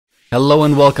Hello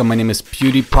and welcome, my name is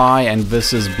PewDiePie and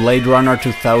this is Blade Runner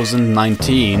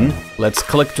 2019. Let's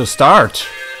click to start.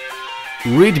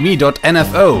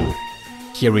 Readme.nfo.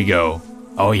 Here we go.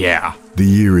 Oh yeah. The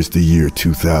year is the year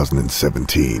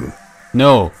 2017.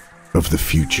 No. Of the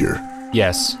future.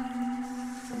 Yes.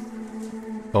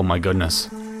 Oh my goodness.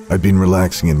 I'd been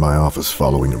relaxing in my office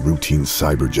following a routine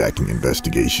cyberjacking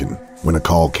investigation when a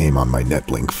call came on my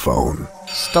Netlink phone.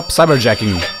 Stop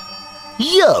cyberjacking.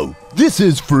 Yo, this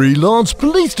is Freelance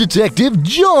Police Detective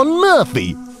John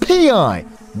Murphy, PI.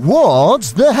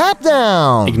 What's the hat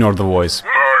down? Ignore the voice.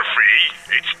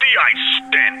 Murphy, it's D.I.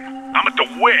 Stent. I'm at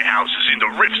the warehouses in the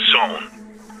Rift Zone.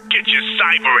 Get your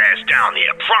cyber ass down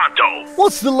here, pronto.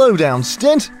 What's the lowdown,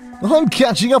 Stent? I'm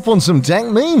catching up on some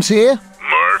dank memes here.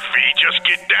 Murphy, just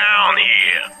get down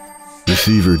here.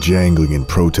 Receiver jangling in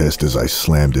protest as I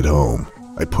slammed it home.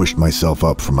 I pushed myself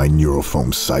up from my Neurofoam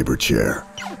cyber chair.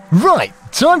 Right,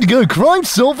 time to go crime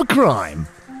solve a crime.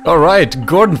 Alright,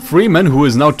 Gordon Freeman, who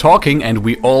is now talking, and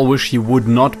we all wish he would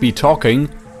not be talking,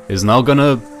 is now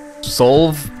gonna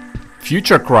solve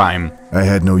future crime. I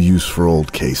had no use for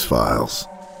old case files.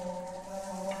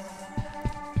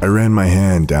 I ran my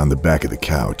hand down the back of the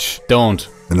couch. Don't.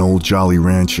 An old Jolly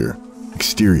Rancher,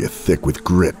 exterior thick with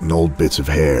grit and old bits of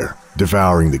hair.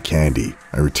 Devouring the candy,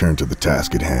 I returned to the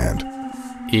task at hand.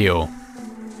 Ew.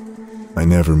 I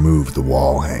never moved the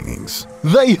wall hangings.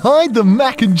 They hide the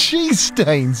mac and cheese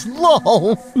stains,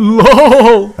 lol.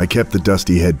 LOL! I kept the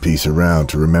dusty headpiece around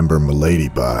to remember Milady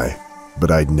by, but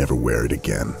I'd never wear it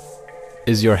again.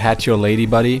 Is your hat your lady,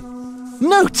 buddy?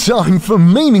 No time for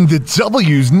memeing the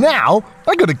W's now.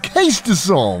 I got a case to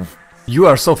solve. You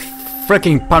are so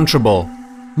freaking punchable.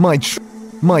 My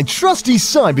trusty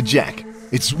cyberjack.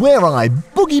 It's where I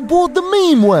boogie-board the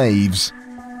meme waves.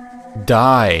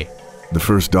 Die. The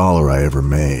first dollar I ever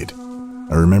made.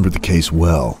 I remember the case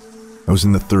well. I was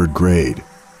in the 3rd grade.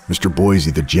 Mr.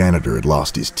 Boise, the janitor, had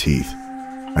lost his teeth.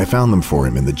 I found them for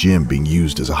him in the gym being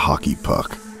used as a hockey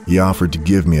puck. He offered to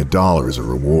give me $1 as a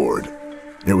reward.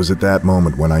 It was at that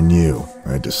moment when I knew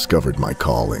I had discovered my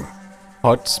calling.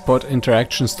 Hotspot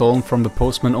interaction stolen from the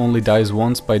Postman Only Dies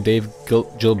Once by Dave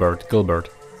Gilbert.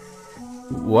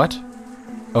 What?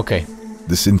 Okay.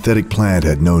 The synthetic plant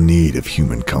had no need of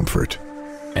human comfort.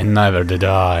 And neither did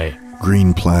I.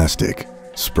 Green plastic,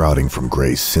 sprouting from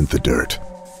gray synthedirt.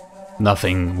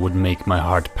 Nothing would make my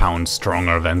heart pound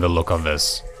stronger than the look of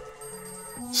this.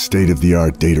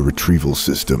 State-of-the-art data retrieval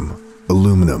system.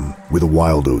 Aluminum with a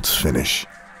wild oats finish.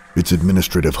 Its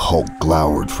administrative hulk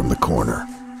glowered from the corner.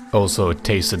 Also, it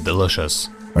tasted delicious.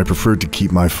 I preferred to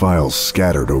keep my files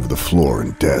scattered over the floor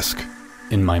and desk.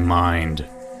 In my mind.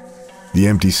 The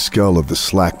empty skull of the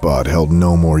Slackbot held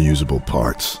no more usable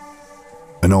parts.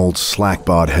 An old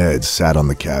Slackbot head sat on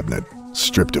the cabinet,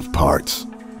 stripped of parts.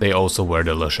 They also were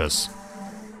delicious.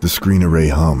 The screen array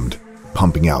hummed,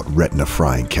 pumping out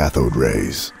retina-frying cathode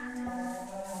rays.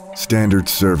 Standard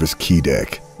service key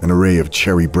deck, an array of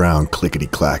cherry brown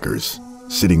clickety-clackers,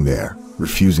 sitting there,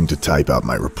 refusing to type out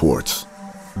my reports.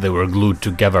 They were glued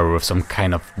together with some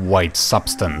kind of white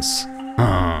substance.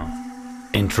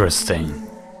 Interesting.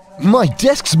 My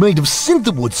desk's made of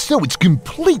synthwood, so it's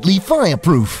completely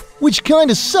fireproof. Which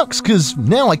kinda sucks, cause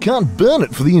now I can't burn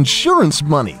it for the insurance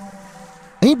money.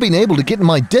 Ain't been able to get in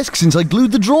my desk since I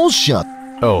glued the drawers shut.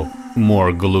 Oh,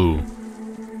 more glue.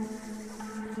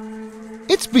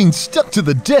 It's been stuck to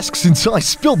the desk since I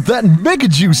spilled that mega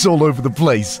juice all over the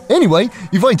place. Anyway,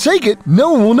 if I take it,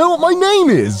 no one will know what my name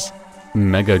is.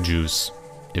 Mega juice,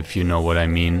 if you know what I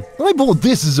mean. I bought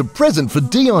this as a present for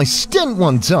D.I. Stent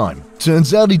one time.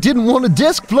 Turns out he didn't want a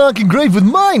desk plaque engraved with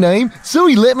my name, so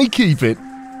he let me keep it.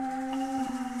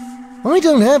 I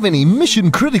don't have any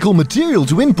mission-critical material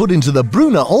to input into the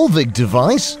Brunner-Holweg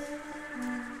device.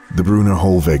 The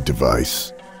Brunner-Holweg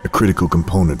device, a critical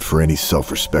component for any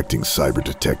self-respecting cyber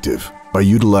detective. By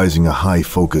utilizing a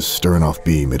high-focus Sternoff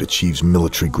beam, it achieves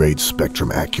military-grade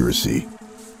spectrum accuracy.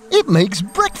 It makes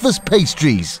breakfast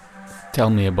pastries. Tell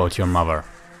me about your mother.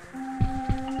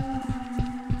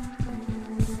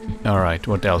 Alright,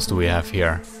 what else do we have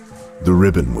here? The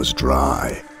ribbon was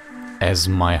dry. As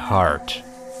my heart.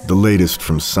 The latest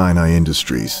from Sinai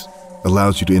Industries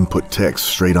allows you to input text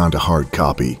straight onto hard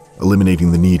copy,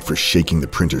 eliminating the need for shaking the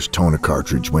printer's toner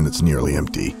cartridge when it's nearly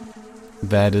empty.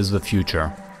 That is the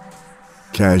future.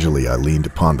 Casually, I leaned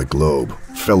upon the globe,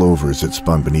 fell over as it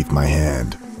spun beneath my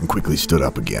hand, and quickly stood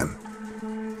up again.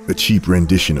 A cheap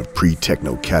rendition of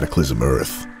pre-techno cataclysm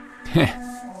Earth.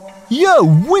 Yo,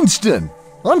 Winston!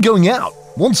 I'm going out.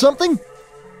 Want something?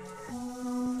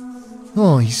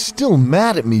 Oh, he's still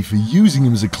mad at me for using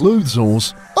him as a clothes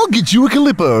horse. I'll get you a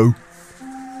Calippo.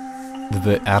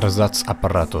 The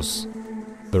Ersatzapparatus.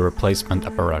 The replacement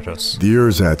apparatus. The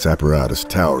ersatz apparatus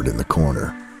towered in the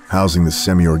corner, housing the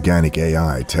semi-organic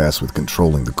AI tasked with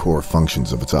controlling the core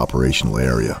functions of its operational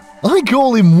area. I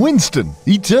call him Winston.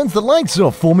 He turns the lights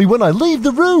off for me when I leave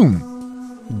the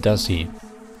room. Does he?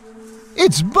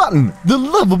 It's Button, the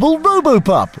lovable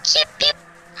Robopup. Yip yip.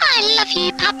 I love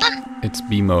you, Papa. It's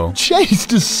BMO.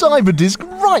 Chased a cyberdisk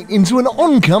right into an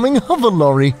oncoming hover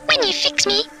lorry. When you fix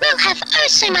me, we'll have oh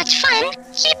so much fun.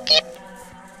 Yip yip.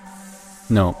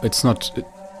 No, it's not...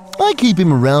 I keep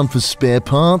him around for spare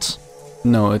parts.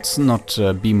 No, it's not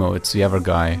BMO, it's the other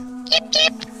guy. Yip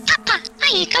yip. Papa,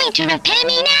 are you going to repair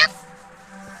me now?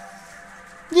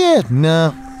 Yeah,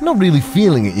 nah, not really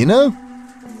feeling it, you know?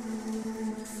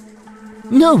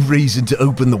 No reason to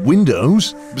open the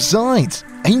windows. Besides,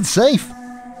 ain't safe.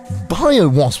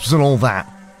 Bio-wasps and all that.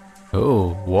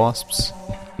 Oh, wasps.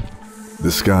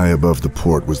 The sky above the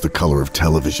port was the color of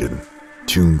television,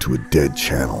 tuned to a dead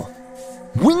channel.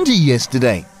 Windy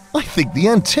yesterday. I think the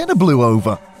antenna blew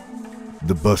over.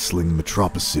 The bustling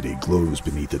metropolis city glows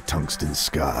beneath a tungsten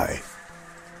sky.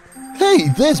 Hey,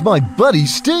 there's my buddy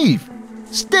Steve.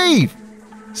 Steve!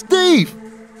 Steve!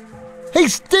 Hey,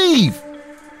 Steve!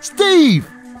 Steve!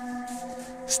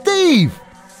 Steve!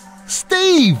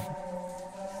 Steve!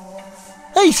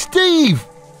 Hey, Steve!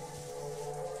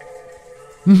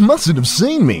 Mustn't have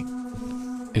seen me.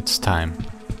 It's time.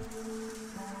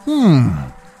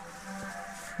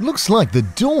 Looks like the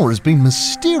door has been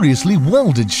mysteriously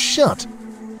welded shut.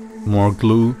 More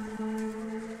glue.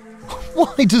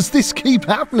 Why does this keep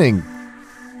happening?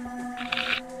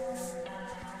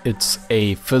 It's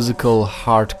a physical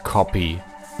hard copy.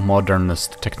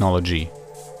 Modernist technology.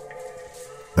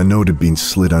 A note had been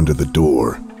slid under the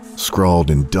door, scrawled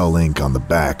in dull ink on the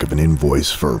back of an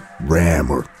invoice for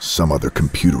RAM or some other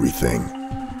computery thing.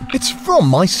 It's from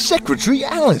my secretary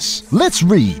Alice. Let's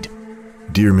read.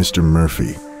 Dear Mr.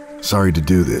 Murphy, sorry to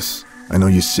do this. I know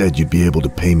you said you'd be able to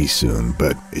pay me soon,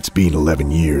 but it's been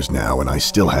 11 years now and I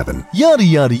still haven't. Yada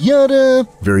yada yada.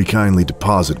 Very kindly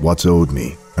deposit what's owed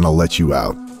me, and I'll let you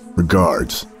out.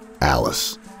 Regards,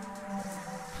 Alice.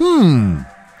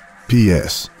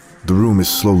 P.S. The room is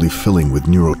slowly filling with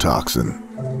neurotoxin.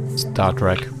 Star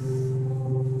Trek.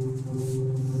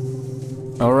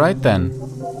 Alright then.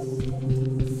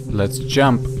 Let's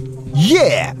jump.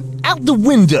 Yeah! Out the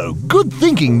window! Good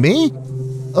thinking, me!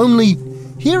 Only,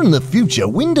 here in the future,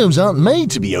 windows aren't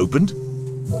made to be opened.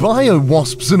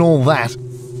 Bio-wasps and all that.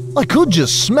 I could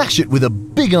just smash it with a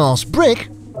big-ass brick.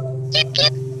 Yip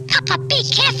yip. Papa, be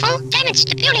careful. Damage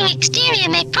to building exterior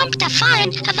may prompt a fine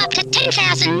of up to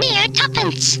 10,000 mere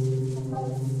tuppence.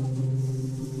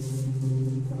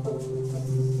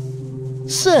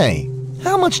 Say,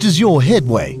 how much does your head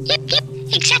weigh? Yip yip.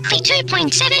 Exactly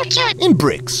 2.7 kilos. In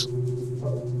bricks?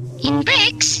 In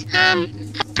bricks,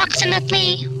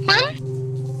 approximately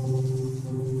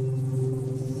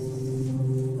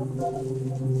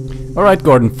 1. Alright,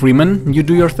 Gordon Freeman, you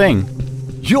do your thing.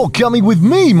 You're coming with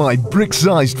me, my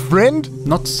brick-sized friend.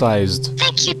 Not sized.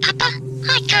 Thank you, Papa.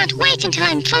 I can't wait until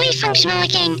I'm fully functional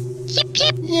again. Yip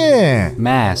yip. Yeah,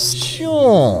 Mast.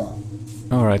 sure.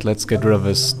 Alright, let's get rid of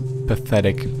this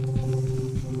pathetic...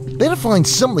 Better find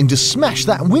something to smash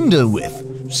that window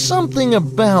with. Something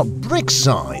about brick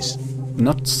size.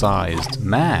 Not sized.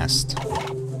 Mast.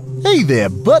 Hey there,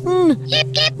 Button. Yip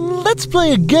yip. Let's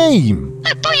play a game.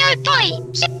 Oh boy.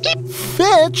 Yip yip.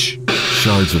 Fetch.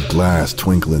 Shards of glass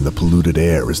twinkle in the polluted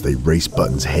air as they race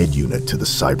Button's head unit to the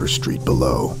cyber street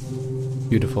below.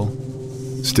 Beautiful.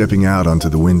 Stepping out onto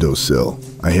the windowsill,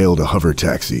 I hailed a hover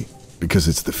taxi, because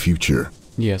it's the future.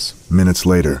 Yes, Minutes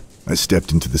later, I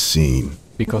stepped into the scene.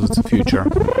 because it's the future.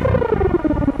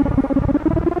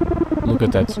 Look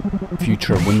at that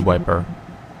future wind wiper.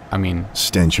 I mean...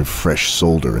 Stench of fresh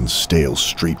solder and stale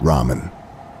street ramen.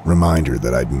 Reminder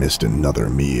that I'd missed another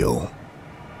meal.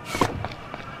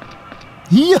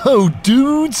 Yo,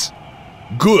 dudes.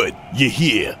 Good, you're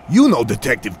here. You know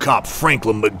Detective Cop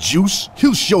Franklin McJuice.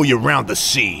 He'll show you around the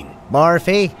scene.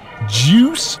 Murphy?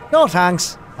 Juice? No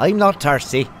thanks. I'm not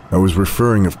thirsty. I was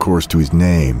referring, of course, to his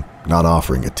name, not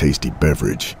offering a tasty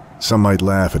beverage. Some might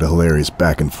laugh at a hilarious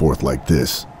back and forth like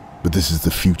this, but this is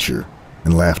the future,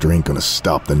 and laughter ain't gonna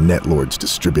stop the netlords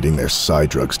distributing their psi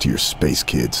drugs to your space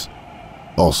kids.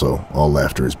 Also, all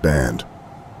laughter is banned.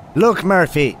 Look,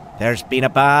 Murphy, there's been a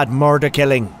bad murder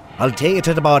killing. I'll take you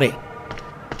to the body.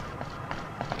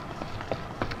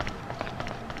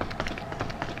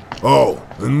 Oh,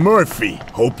 and Murphy,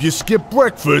 hope you skipped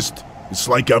breakfast. It's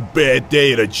like a bad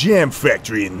day at a jam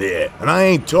factory in there, and I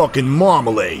ain't talking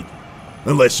marmalade.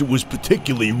 Unless it was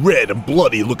particularly red and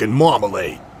bloody looking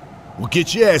marmalade. Well,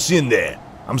 get your ass in there.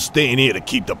 I'm staying here to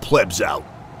keep the plebs out.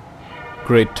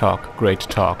 Great talk, great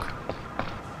talk.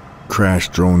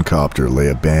 Crashed drone copter lay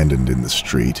abandoned in the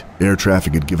street. Air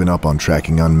traffic had given up on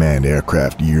tracking unmanned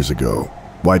aircraft years ago.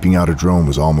 Wiping out a drone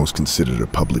was almost considered a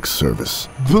public service.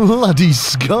 Bloody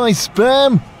sky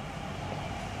spam!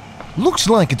 Looks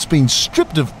like it's been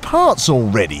stripped of parts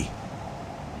already.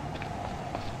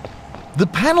 The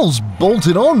panel's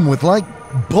bolted on with, like,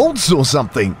 bolts or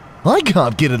something. I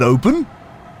can't get it open.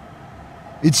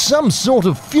 It's some sort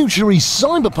of future-y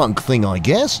cyberpunk thing, I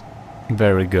guess.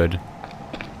 Very good.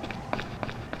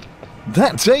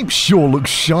 That tape sure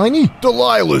looks shiny.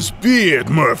 Delilah's beard,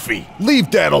 Murphy. Leave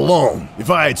that alone.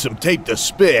 If I had some tape to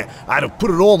spare, I'd have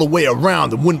put it all the way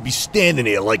around and wouldn't be standing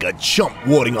here like a chump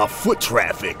warding off foot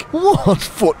traffic. What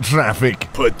foot traffic?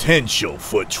 Potential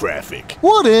foot traffic.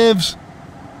 Whatevs.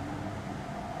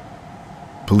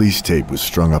 Police tape was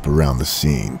strung up around the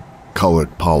scene.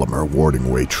 Colored polymer warding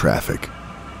away traffic.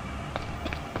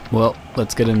 Well,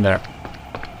 let's get in there.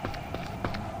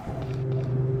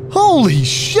 Holy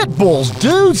shitballs,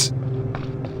 dudes!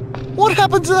 What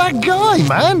happened to that guy,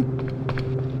 man?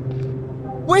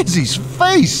 Where's his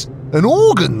face and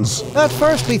organs? At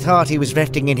first we thought he was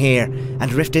rifting in here,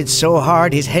 and rifted so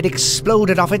hard his head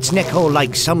exploded off its neck hole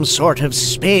like some sort of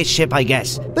spaceship, I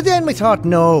guess. But then we thought,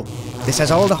 no, this has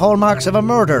all the hallmarks of a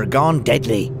murder gone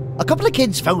deadly. A couple of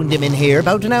kids found him in here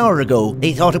about an hour ago.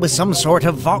 They thought it was some sort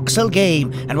of voxel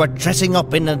game and were dressing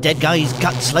up in the dead guy's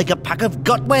guts like a pack of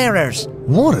gut wearers.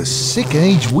 What a sick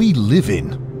age we live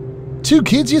in. 2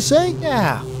 kids, you say?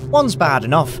 Yeah, one's bad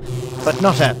enough, but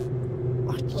not a...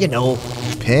 you know.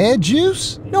 Pear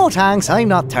juice? No thanks, I'm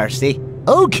not thirsty.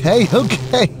 Okay.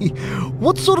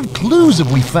 What sort of clues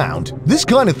have we found? This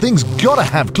kind of thing's gotta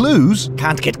have clues.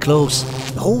 Can't get close.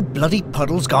 The whole bloody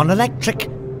puddle's gone electric.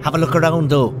 Have a look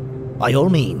around though, by all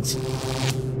means.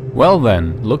 Well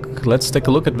then, let's take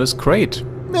a look at this crate.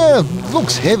 Yeah,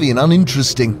 looks heavy and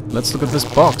uninteresting. Let's look at this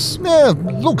box. Yeah,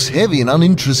 looks heavy and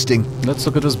uninteresting. Let's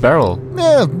look at this barrel.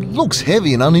 Yeah, looks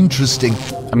heavy and uninteresting.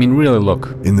 I mean, really look.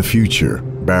 In the future,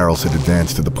 barrels had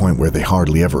advanced to the point where they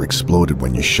hardly ever exploded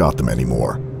when you shot them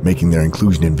anymore, making their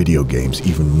inclusion in video games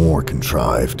even more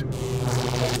contrived.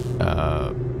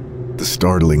 The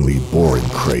startlingly boring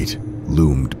crate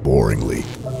loomed boringly.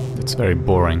 It's very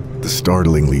boring. The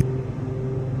startlingly...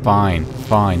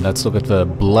 Fine, let's look at the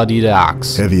bloodied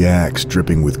axe. heavy axe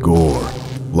dripping with gore,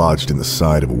 lodged in the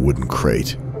side of a wooden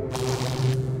crate.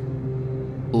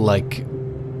 Like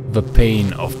the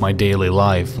pain of my daily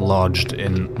life lodged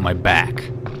in my back.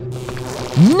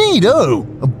 Neato!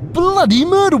 A bloody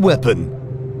murder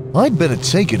weapon! I'd better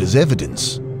take it as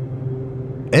evidence.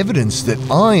 Evidence that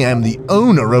I am the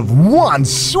owner of one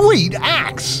sweet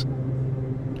axe!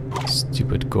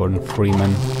 Stupid Gordon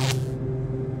Freeman.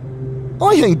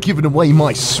 I ain't giving away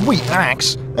my sweet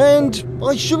axe, and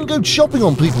I shouldn't go chopping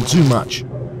on people too much.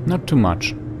 Not too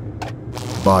much.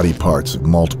 Body parts of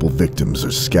multiple victims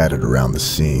are scattered around the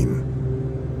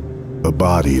scene. A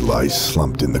body lies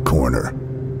slumped in the corner.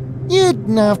 Yeah,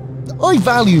 now, I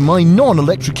value my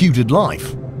non-electrocuted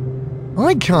life.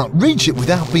 I can't reach it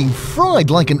without being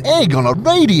fried like an egg on a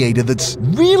radiator that's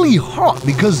really hot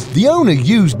because the owner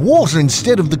used water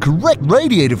instead of the correct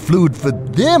radiator fluid for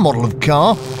their model of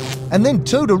car, and then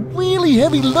towed a really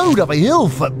heavy load up a hill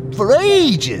for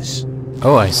ages.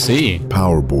 Oh, I see.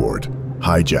 Power board,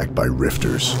 hijacked by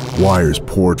rifters. Wires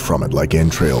poured from it like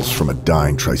entrails from a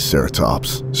dying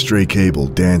triceratops. Stray cable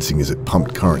dancing as it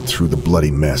pumped current through the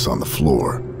bloody mess on the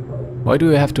floor. Why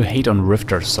do you have to hate on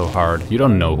rifters so hard? You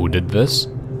don't know who did this.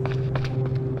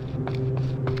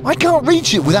 I can't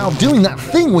reach it without doing that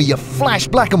thing where you flash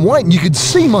black and white and you can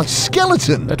see my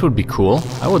skeleton. That would be cool.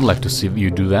 I would like to see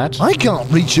you do that. I can't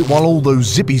reach it while all those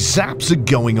zippy zaps are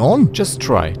going on. Just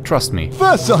try. Trust me.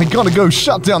 First I gotta go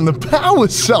shut down the power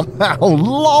somehow,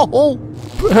 lol.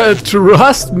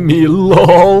 Trust me,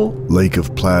 lol. Lake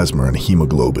of plasma and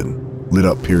hemoglobin, lit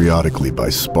up periodically by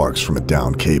sparks from a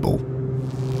downed cable.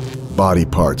 Body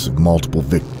parts of multiple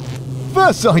victims.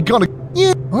 First I gotta...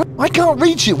 Yeah, I can't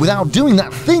reach it without doing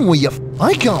that thing where you...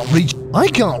 I can't reach...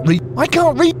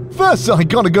 First I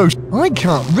gotta go... I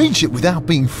can't reach it without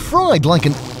being fried like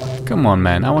an... Come on,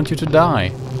 man. I want you to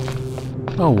die.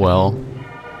 Oh, well.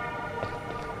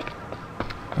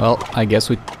 Well, I guess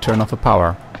we turn off the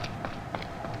power.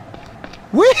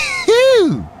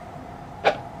 Woohoo!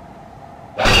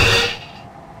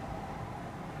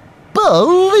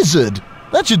 Blizzard!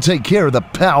 That should take care of the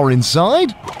power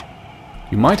inside.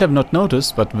 You might have not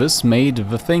noticed, but this made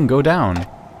the thing go down.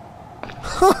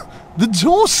 Huh, the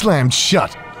door slammed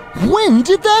shut. When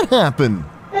did that happen?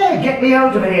 Hey, get me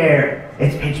out of here!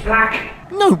 It's pitch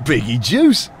black. No biggie,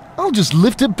 Juice. I'll just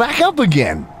lift it back up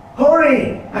again.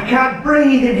 Hurry! I can't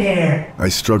breathe in here. I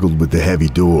struggled with the heavy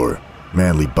door,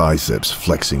 manly biceps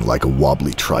flexing like a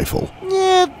wobbly trifle.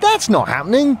 Yeah, that's not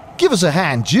happening. Give us a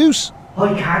hand, Juice.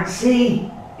 I can't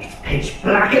see. It's pitch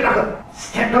black and I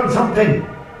stepped on something.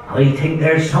 I think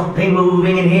there's something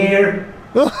moving in here.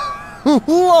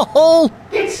 Lol!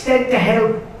 It's sent to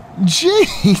help.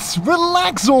 Jeez,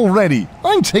 relax already.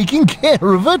 I'm taking care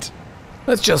of it.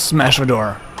 Let's just smash the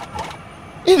door.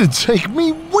 It'd take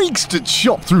me weeks to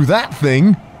chop through that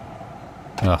thing.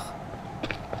 Ugh.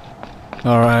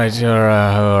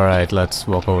 Alright, let's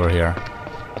walk over here.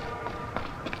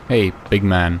 Hey, big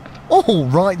man. All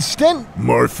right, Stent.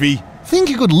 Murphy? Think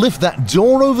you could lift that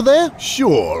door over there?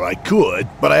 Sure, I could,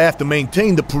 but I have to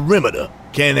maintain the perimeter.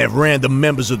 Can't have random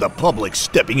members of the public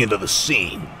stepping into the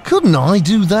scene. Couldn't I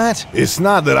do that? It's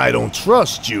not that I don't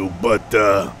trust you, but,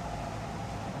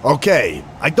 okay,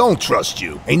 I don't trust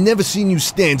you. Ain't never seen you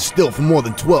stand still for more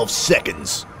than 12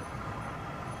 seconds.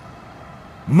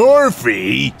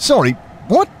 Murphy! Sorry,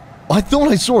 what? I thought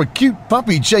I saw a cute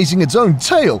puppy chasing its own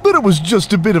tail, but it was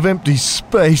just a bit of empty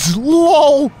space.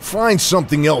 LOL! Find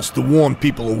something else to warn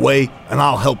people away, and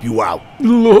I'll help you out.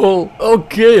 Lol.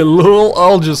 Okay, lol.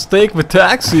 I'll just take the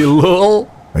taxi, lol.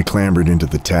 I clambered into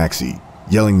the taxi,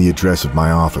 yelling the address of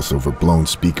my office over blown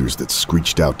speakers that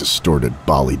screeched out distorted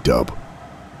Bali dub.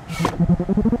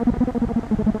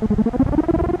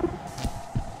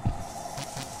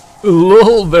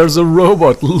 Lol, there's a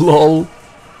robot, lol.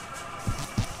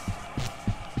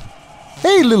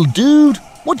 Hey, little dude,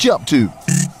 what you up to?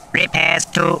 Repairs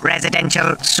to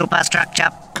residential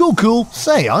superstructure. Cool, cool.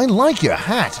 Say, I like your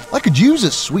hat. I could use a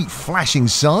sweet flashing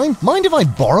sign. Mind if I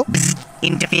borrow?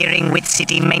 Interfering with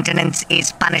city maintenance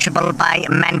is punishable by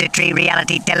mandatory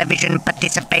reality television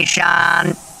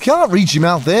participation. Can't reach him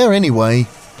out there anyway.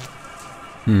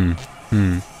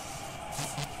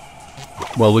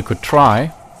 Well, we could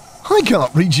try. I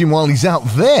can't reach him while he's out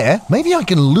there. Maybe I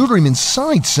can lure him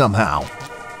inside somehow.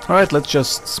 Alright, let's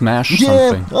just smash Yeah,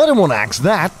 something. I don't want to axe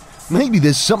that. Maybe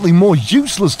there's something more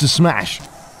useless to smash.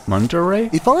 Monterey?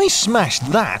 If I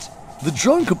smashed that, the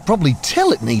drone could probably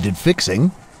tell it needed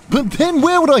fixing. But then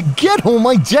where would I get all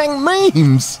my dang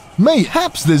memes?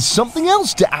 Mayhaps there's something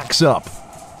else to axe up.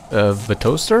 The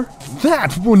toaster?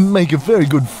 That wouldn't make a very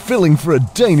good filling for a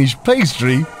Danish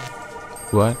pastry.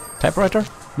 What? Typewriter?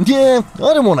 Yeah,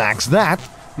 I don't want to axe that.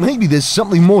 Maybe there's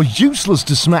something more useless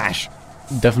to smash.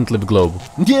 Definitely the globe.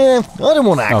 Yeah, I don't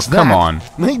want to axe that. Come on.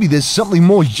 Maybe there's something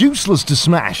more useless to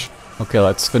smash. Okay,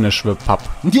 let's finish the pup.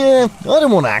 Yeah, I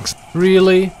don't want to axe.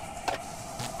 Really?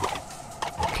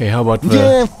 Okay, how about the...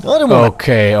 Yeah, I don't want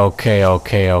Okay.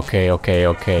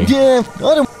 Yeah,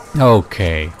 I don't...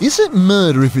 Okay. Is it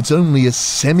murder if it's only a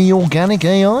semi-organic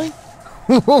AI?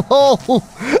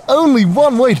 Only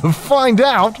one way to find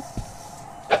out.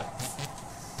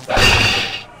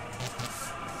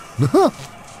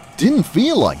 Didn't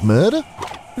feel like murder.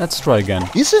 Let's try again.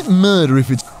 Is it murder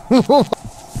if it's...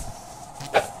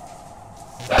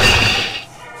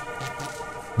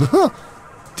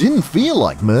 Didn't feel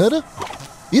like murder.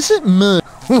 Is it murder?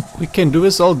 We can do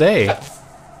this all day.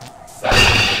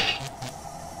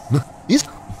 Is...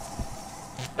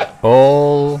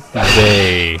 All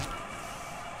day.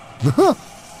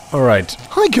 Alright.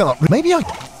 I can't... Maybe I...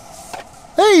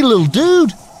 Hey, little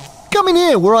dude! Come in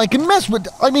here where I can mess with...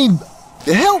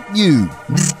 help you!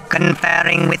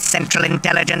 Conferring with Central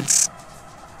Intelligence.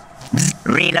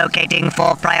 Relocating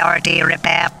for priority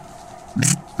repair.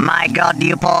 My god,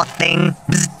 you poor thing.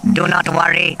 Do not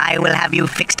worry, I will have you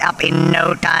fixed up in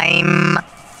no time.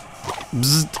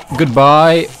 Bzzzt.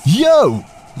 Goodbye. Yo!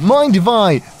 Mind if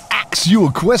I ask you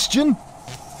a question?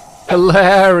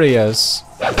 Hilarious.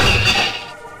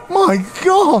 My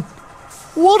god!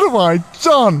 What have I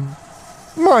done?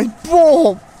 My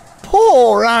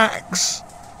poor axe!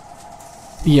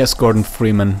 Yes, Gordon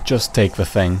Freeman, just take the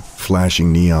thing.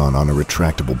 Flashing neon on a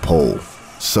retractable pole,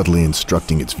 subtly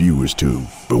instructing its viewers to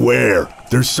Beware!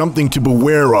 There's something to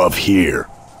beware of here!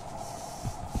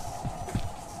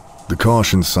 The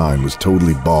caution sign was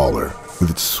totally baller, with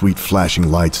its sweet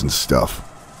flashing lights and stuff,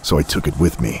 so I took it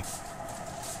with me.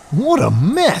 What a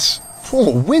mess!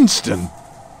 Poor Winston!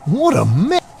 What a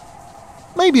mess!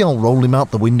 Maybe I'll roll him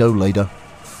out the window later.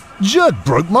 Jerk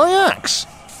broke my axe!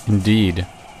 Indeed.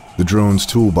 The drone's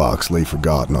toolbox lay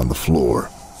forgotten on the floor.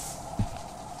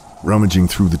 Rummaging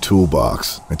through the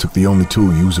toolbox, I took the only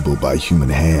tool usable by human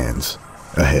hands,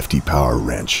 a hefty power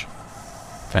wrench.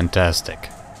 Fantastic.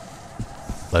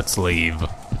 Let's leave.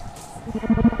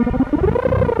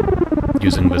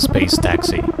 Using the space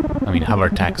taxi. I mean, hover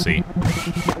taxi.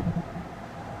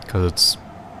 Because it's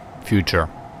future.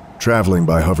 Traveling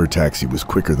by hover taxi was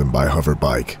quicker than by hover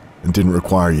bike, and didn't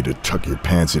require you to tuck your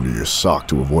pants into your sock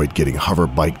to avoid getting hover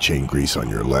bike chain grease on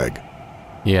your leg.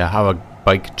 Yeah, hover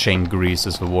bike chain grease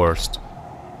is the worst.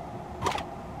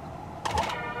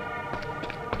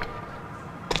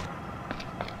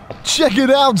 Check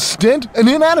it out, Stent! An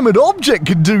inanimate object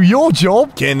could do your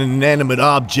job! Can an inanimate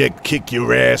object kick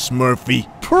your ass, Murphy?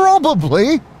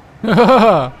 Probably!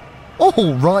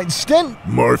 Alright, Stent.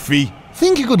 Murphy?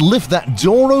 Think you could lift that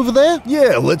door over there?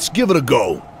 Yeah, let's give it a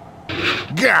go.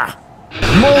 Gah!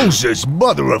 Moses,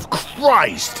 mother of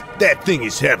Christ! That thing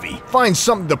is heavy. Find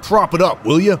something to prop it up,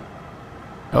 will you?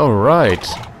 Alright.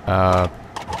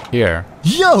 Here.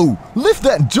 Yo! Lift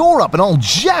that door up and I'll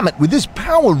jam it with this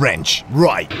power wrench!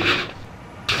 Right.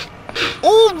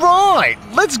 Alright!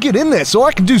 Let's get in there so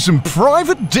I can do some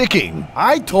private dicking!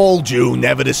 I told you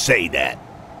never to say that.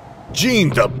 Gene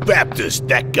the Baptist,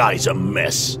 that guy's a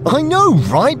mess. I know,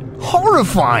 right?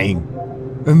 Horrifying!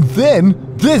 And then,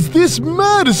 there's this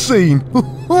murder scene!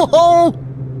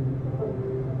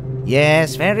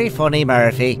 Yes, very funny,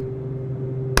 Murphy.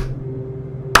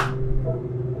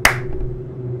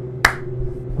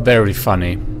 Very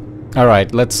funny.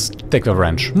 Alright, let's take the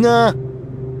wrench. Nah.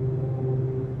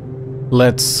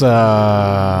 Let's,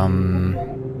 mess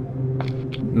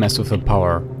with the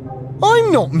power.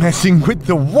 I'm not messing with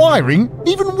the wiring,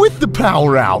 even with the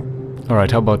power out!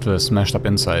 Alright, how about the smashed up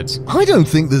insides? I don't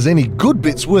think there's any good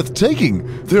bits worth taking.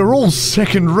 They're all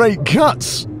second-rate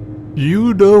cuts.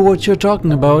 You know what you're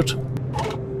talking about.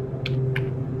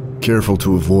 Careful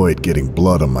to avoid getting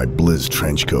blood on my Blizz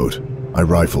trench coat, I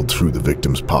rifled through the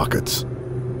victim's pockets.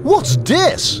 What's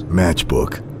this?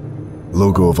 Matchbook.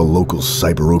 Logo of a local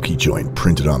Cyberpunk joint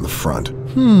printed on the front.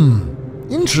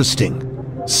 Interesting.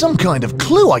 Some kind of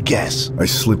clue, I guess. I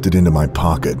slipped it into my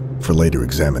pocket for later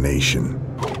examination.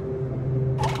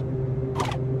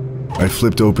 I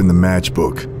flipped open the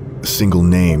matchbook, a single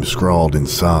name scrawled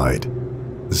inside.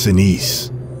 Zenise,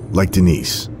 like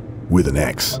Denise, with an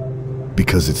X,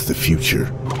 because it's the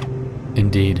future.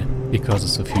 Indeed, because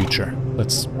it's the future.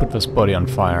 Let's put this body on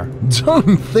fire.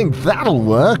 Don't think that'll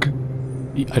work.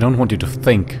 I don't want you to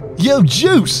think. Yo,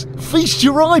 Juice, feast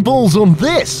your eyeballs on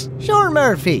this. Sure,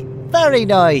 Murphy. Very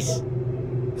nice.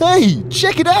 Hey,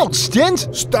 check it out, Stent.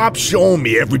 Stop showing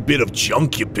me every bit of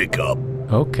junk you pick up.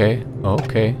 Okay.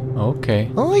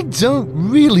 I don't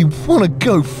really want to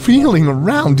go feeling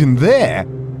around in there.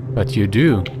 But you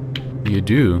do. You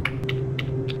do.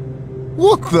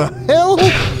 What the hell?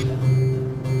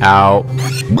 Ow.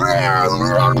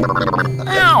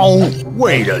 Ow!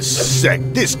 Wait a sec,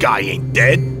 this guy ain't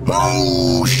dead.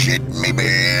 Oh, shit me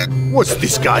man. What's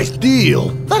this guy's deal?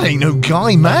 That ain't no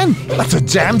guy, man. That's a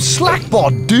damn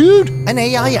slackbot, dude. An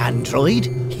AI android?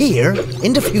 Here?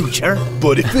 In the future?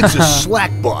 But if it's a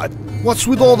slackbot, what's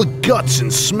with all the guts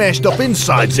and smashed up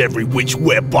insides every which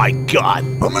way, by God?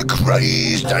 I'm a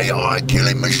crazed AI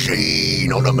killing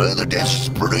machine on a murder death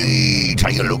spree.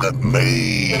 Take a look at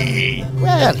me.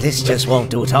 Well, this just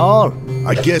won't do at all.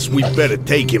 I guess we better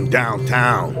take him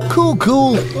downtown.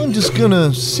 Cool. I'm just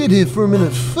gonna sit here for a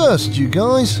minute first, you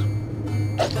guys.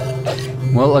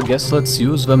 Well, I guess let's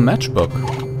use the matchbook.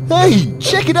 Hey,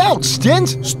 check it out,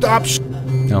 Stent. Stop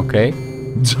Okay.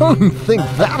 Don't think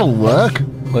that'll work.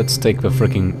 Let's take the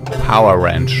freaking power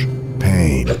wrench.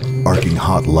 Pain, arcing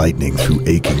hot lightning through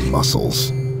aching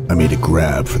muscles. I made a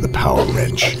grab for the power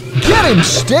wrench. Get him,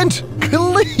 Stent!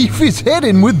 Cleave his head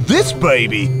in with this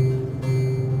baby!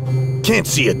 Can't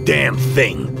see a damn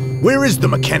thing. Where is the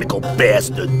mechanical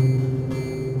bastard?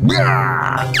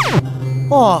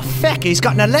 Oh, feck, he's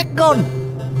got an elect gun.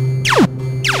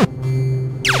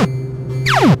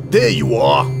 There you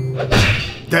are.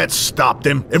 That stopped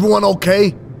him. Everyone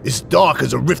okay? It's dark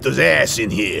as a rifter's ass in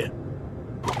here.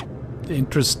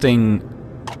 Interesting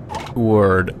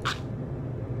word.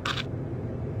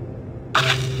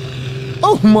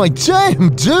 Oh my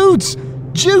damn, dudes!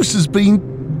 Juice has been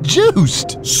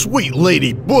juiced! Sweet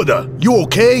Lady Buddha, you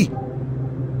okay?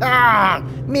 Ah,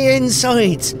 me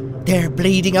insides. They're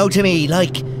bleeding out of me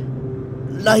like...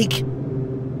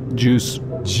 Juice.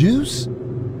 Juice?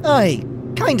 Aye,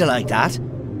 kinda like that.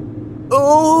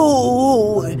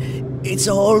 Oh, it's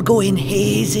all going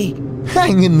hazy.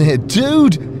 Hang in there,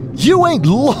 dude! You ain't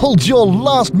lolled your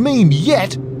last meme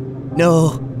yet!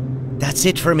 No, that's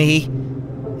it for me.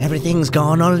 Everything's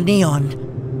gone all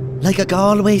neon, like a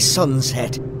Galway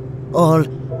sunset. All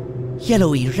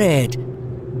yellowy red.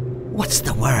 What's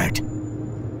the word?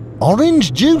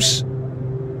 Orange juice?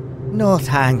 No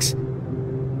thanks.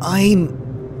 I'm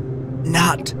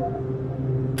not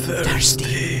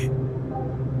thirsty.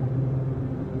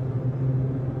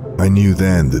 I knew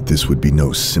then that this would be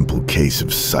no simple case of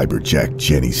Cyberjack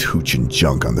Jenny's hoochin'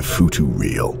 junk on the Futu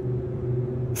reel.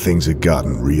 Things had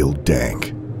gotten real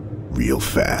dank, real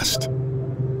fast.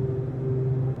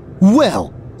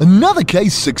 Well, another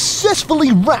case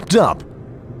successfully wrapped up.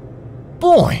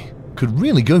 Boy, could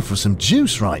really go for some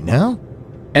juice right now.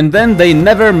 And then they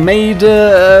never made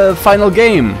a final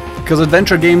game, because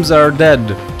adventure games are dead,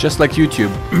 just like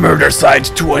YouTube.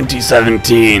 Murdercide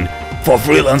 2017. For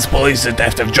Freelance police, the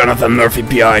death of Jonathan Murphy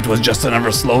PI, it was just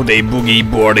another slow day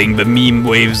boogie-boarding the meme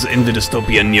waves in the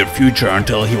dystopian near future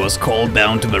until he was called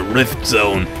down to the Rift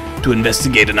Zone to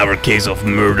investigate another case of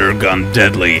murder gone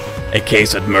deadly, a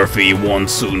case that Murphy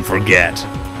won't soon forget.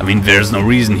 I mean, there's no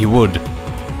reason he would.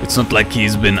 It's not like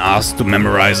he's been asked to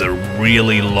memorize a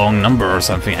really long number or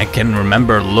something. I can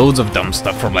remember loads of dumb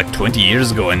stuff from like 20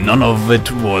 years ago and none of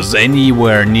it was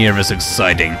anywhere near as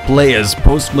exciting. Play as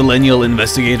post-millennial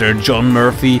investigator John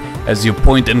Murphy as you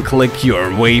point and click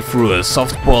your way through a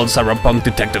soft-boiled cyberpunk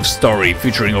detective story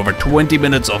featuring over 20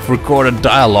 minutes of recorded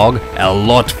dialogue, a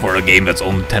lot for a game that's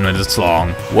only 10 minutes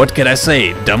long. What can I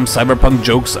say? Dumb cyberpunk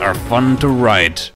jokes are fun to write.